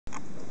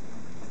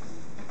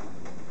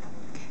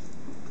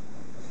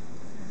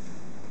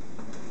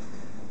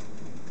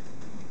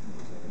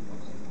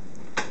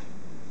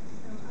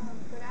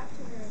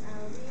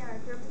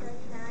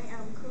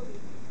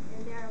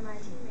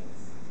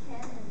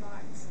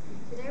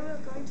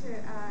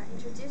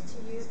introduce to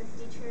you the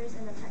features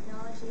and the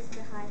technologies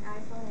behind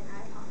iPhone and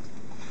iPod.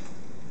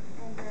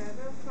 And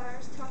we'll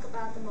first talk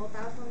about the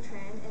mobile phone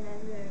trend and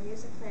then the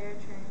music player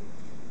trend,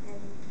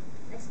 and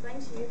explain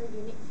to you the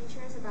unique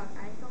features about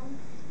iPhone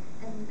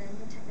and then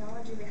the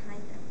technology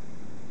behind them.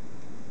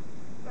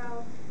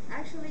 Well,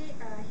 actually,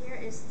 here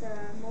is the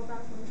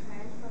mobile phone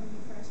trend from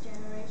the first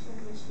generation,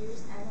 which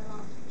used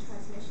analog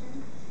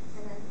transmission,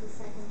 and then the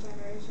second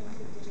generation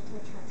to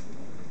digital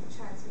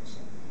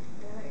transmission.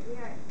 We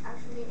are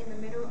actually in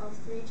the middle of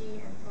 3G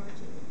and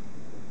 4G.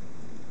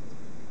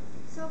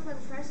 So for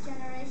the first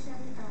generation,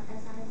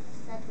 as I've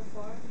said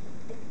before,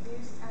 it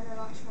used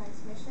analog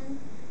transmission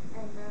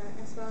and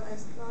as well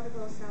as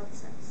laudable sound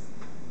sets.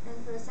 And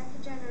for the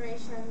second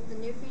generation, the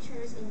new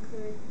features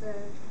include the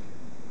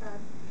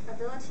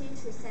ability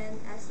to send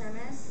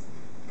SMS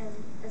and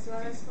as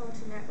well as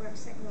phone-to-network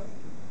signaling.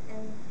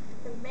 And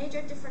the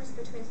major difference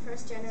between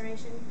first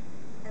generation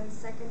and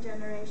second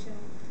generation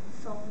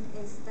phone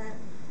is that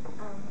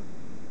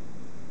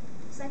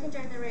second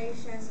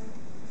generation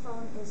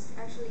phone is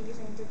actually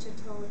using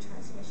digital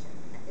transmission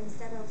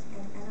instead of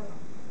an analog.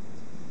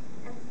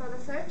 And for the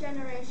third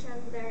generation,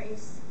 there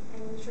is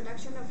an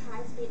introduction of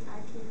high-speed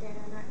IP data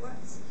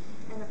networks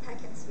and a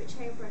packet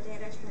switching for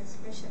data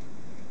transmission.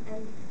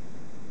 And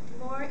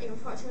more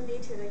importantly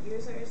to the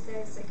users,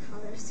 there is a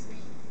color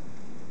screen.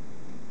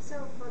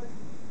 So for the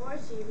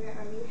 4G, where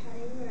are we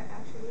heading? We're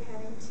actually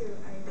heading to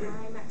a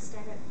WiMAX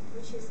standard,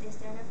 which is a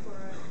standard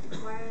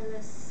for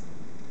wireless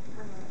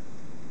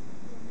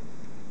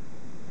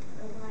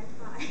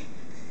Wi-Fi,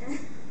 and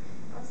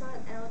also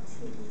an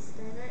LTE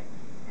standard,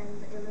 and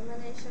the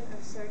elimination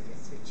of circuit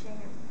switching,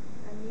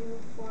 a new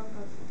form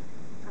of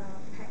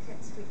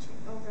packet switching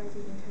over the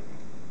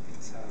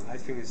internet. So I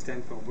think it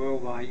stands for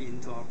Worldwide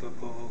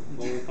Interoperable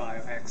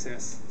Mobile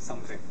Access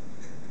something.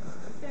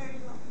 Very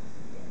long.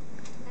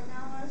 Yeah. And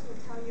now Lars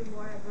will tell you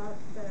more about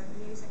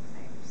the music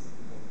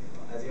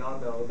players. As you all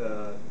know,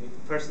 the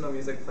personal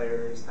music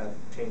players have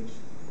changed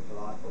a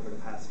lot over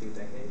the past few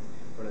decades.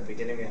 From the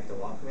beginning, we have the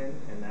Walkman,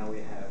 and now we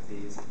have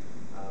these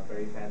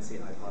very fancy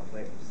iPod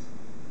players.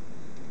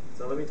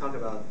 So let me talk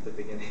about the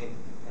beginning.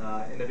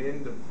 In the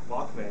beginning, the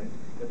Walkman,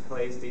 it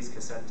plays these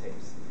cassette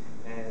tapes.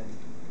 And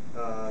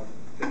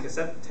the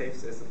cassette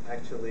tapes is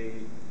actually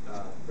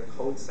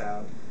record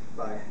sound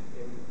by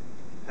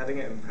having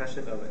an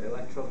impression of an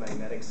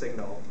electromagnetic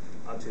signal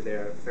onto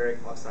their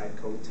ferric oxide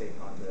coating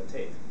on the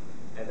tape.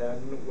 And then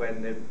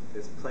when it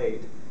is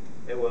played,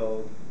 it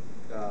will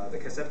the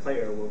cassette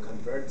player will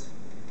convert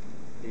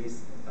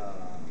these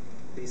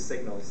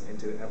signals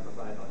into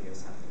amplified audio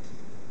sound.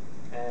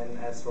 And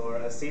as for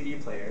a CD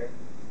player,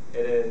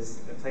 it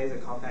plays a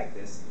compact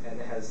disc, and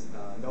it has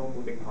no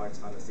moving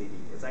parts on the CD.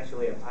 It's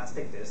actually a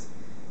plastic disc,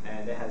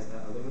 and it has an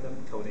aluminum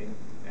coating,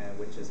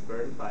 which is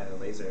burned by a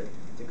laser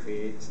to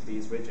create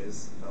these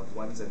ridges of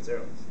ones and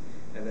zeros.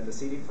 And then the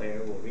CD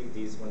player will read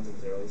these ones and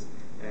zeros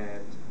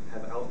and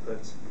have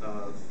output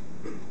of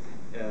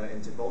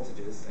into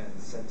voltages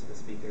and sent to the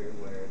speaker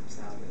where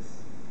sound is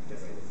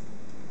generated.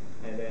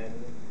 And then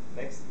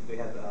next we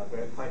have a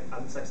quite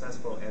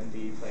unsuccessful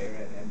MD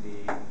player and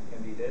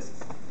MD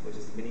discs, which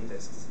is mini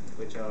discs,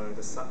 which are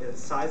the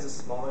size is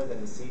smaller than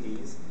the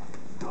CDs.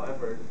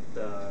 However,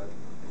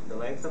 the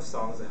length of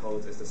songs it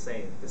holds is the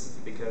same. This is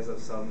because of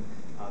some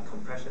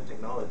compression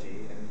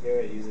technology, and here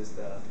it uses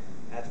the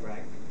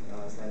ADRAC,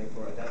 standing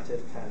for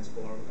Adaptive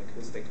Transform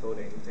Acoustic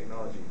Coding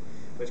technology,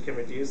 which can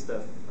reduce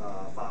the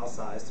file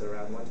size to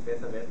around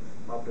 1/5 of it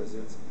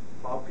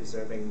while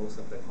preserving most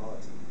of the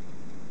quality.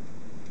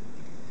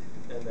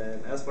 And then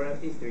as for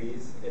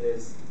MP3s, it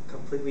is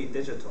completely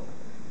digital,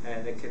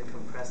 and it can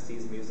compress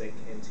these music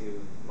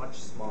into much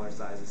smaller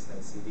sizes than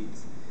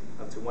CDs,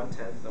 up to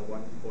 1/10 or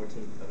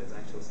 1/14 of its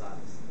actual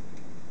size.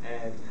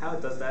 And how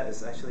it does that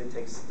is actually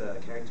takes the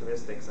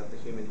characteristics of the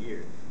human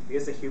ear.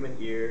 Because the human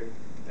ear,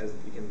 as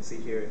you can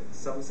see here,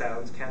 some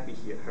sounds can't be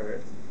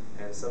heard,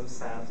 and some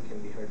sounds can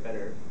be heard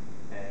better,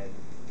 and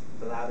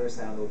the louder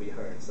sound will be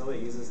heard. So it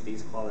uses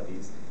these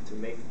qualities to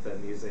make the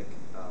music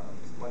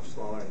much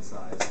smaller in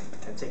size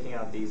and taking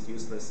out these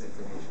useless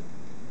information.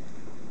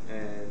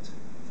 And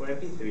for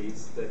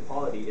MP3s, the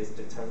quality is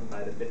determined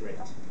by the bit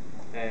rate.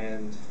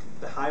 And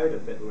the higher the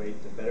bit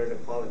rate, the better the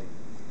quality.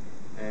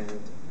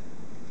 And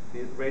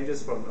it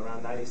ranges from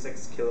around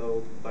 96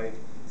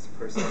 kilobytes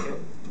per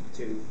second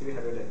to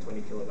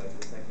 320 kilobytes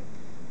per second.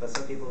 But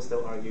some people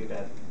still argue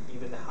that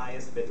even the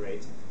highest bit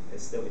rate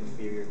is still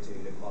inferior to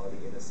the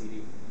quality in a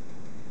CD.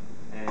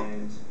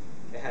 And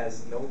it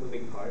has no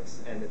moving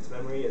parts, and its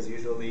memory is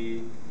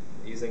usually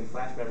using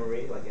flash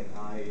memory like in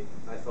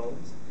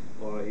iPhones,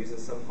 or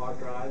uses some hard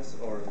drives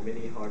or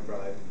mini hard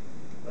drive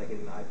like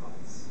in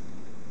iPods.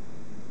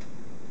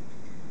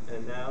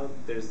 And now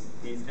there's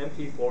these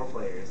MP4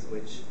 players,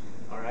 which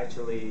are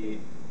actually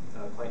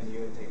quite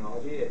new in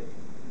technology. It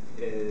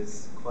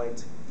is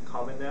quite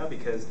common now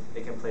because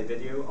it can play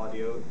video,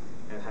 audio,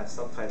 and have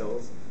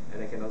subtitles,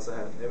 and it can also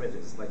have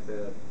images like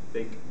the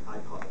big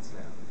iPods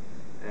now.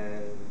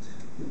 And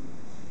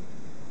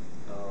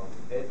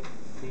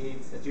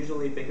it's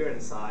usually bigger in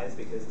size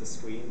because the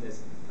screen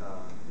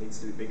needs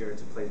to be bigger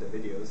to play the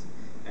videos,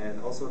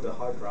 and also the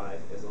hard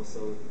drive is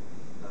also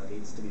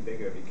needs to be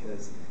bigger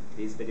because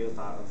these video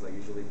files are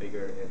usually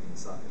bigger in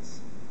size.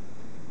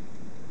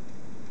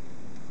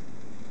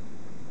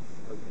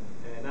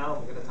 Okay, and now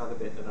I'm going to talk a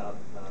bit about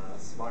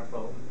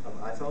smartphone of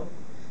iPhone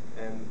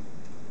and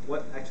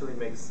what actually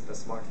makes a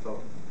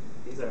smartphone.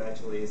 These are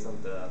actually some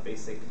of the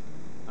basic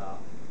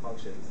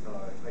functions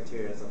or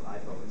criteria of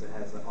iPhones. It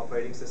has an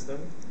operating system,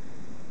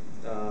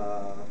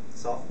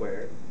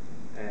 software,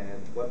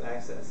 and web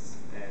access,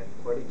 and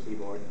QWERTY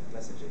keyboard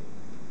messaging.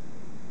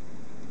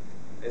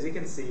 As you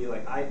can see,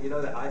 like the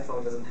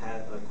iPhone doesn't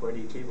have a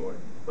QWERTY keyboard,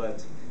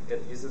 but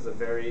it uses a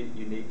very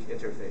unique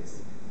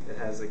interface. It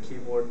has a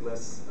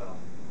keyboardless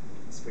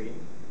screen,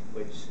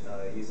 which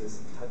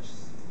uses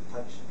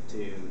touch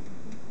to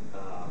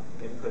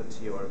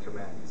input your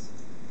commands,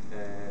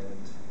 and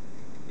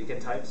you can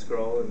type,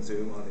 scroll, and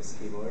zoom on this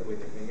keyboard with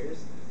your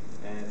fingers,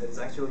 and it's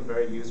actually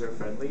very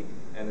user-friendly,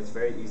 and it's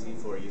very easy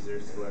for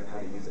users to learn how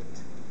to use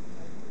it.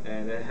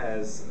 And it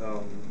has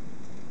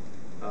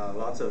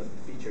lots of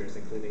features,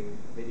 including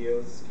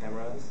videos,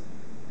 cameras,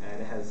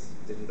 and it has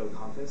digital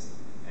compass,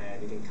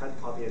 and you can cut,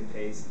 copy, and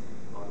paste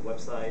on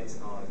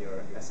websites, on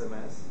your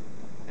SMS,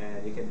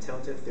 and you can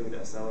tilt it through the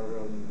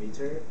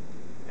accelerometer,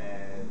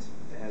 and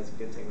it has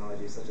good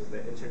technology such as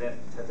the internet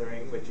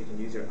tethering, which you can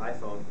use your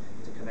iPhone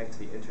to connect to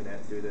the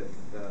internet through the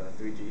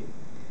 3G.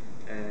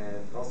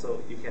 And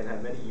also, you can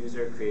have many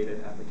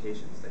user-created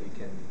applications that you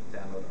can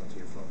download onto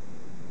your phone.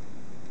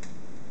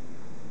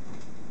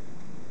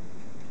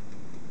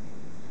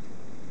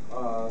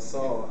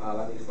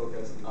 Let me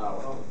focus one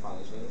of the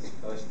functions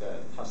is the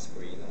touch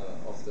screen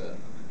of the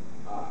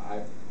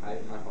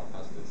iPod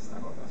touch.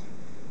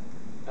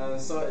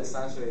 So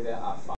essentially there are 5